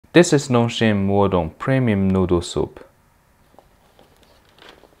This is Nongshim Udon premium noodle soup.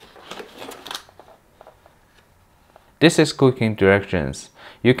 This is cooking directions.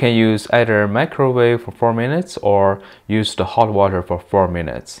 You can use either microwave for 4 minutes or use the hot water for 4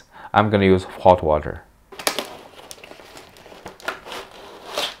 minutes. I'm gonna use hot water.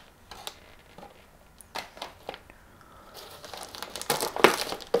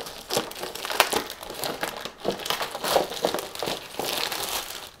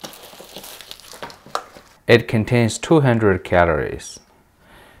 It contains 200 calories.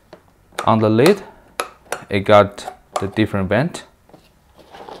 On the lid, it got the different vent.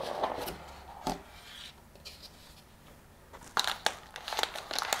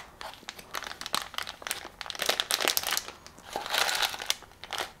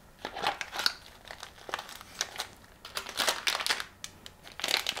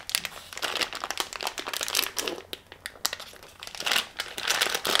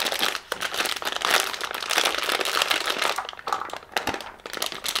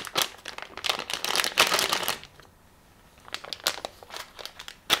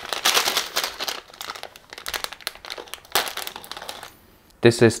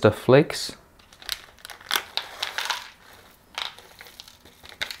 This is the flakes.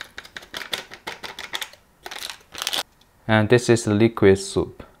 And this is the liquid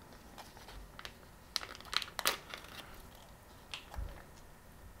soup.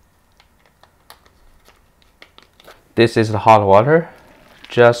 This is the hot water,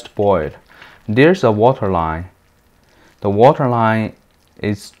 just boiled. There's a water line. The water line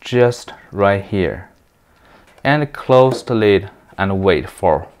is just right here. And close the lid and wait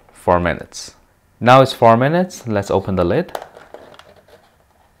for 4 minutes. Now it's 4 minutes. Let's open the lid.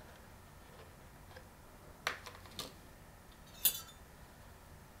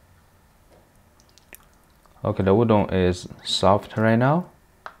 Okay, the udon is soft right now.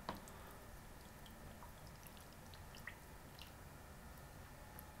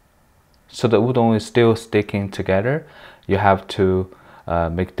 So the udon is still sticking together. You have to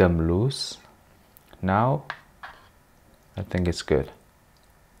make them loose. Now I think it's good.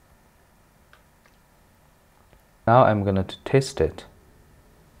 Now I'm gonna taste it.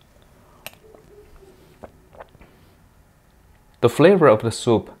 The flavor of the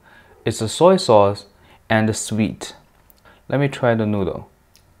soup is the soy sauce and the sweet. Let me try the noodle.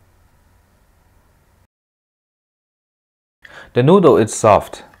 The noodle is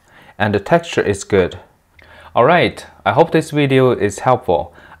soft and the texture is good. Alright, I hope this video is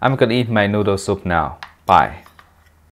helpful. I'm gonna eat my noodle soup now. Bye.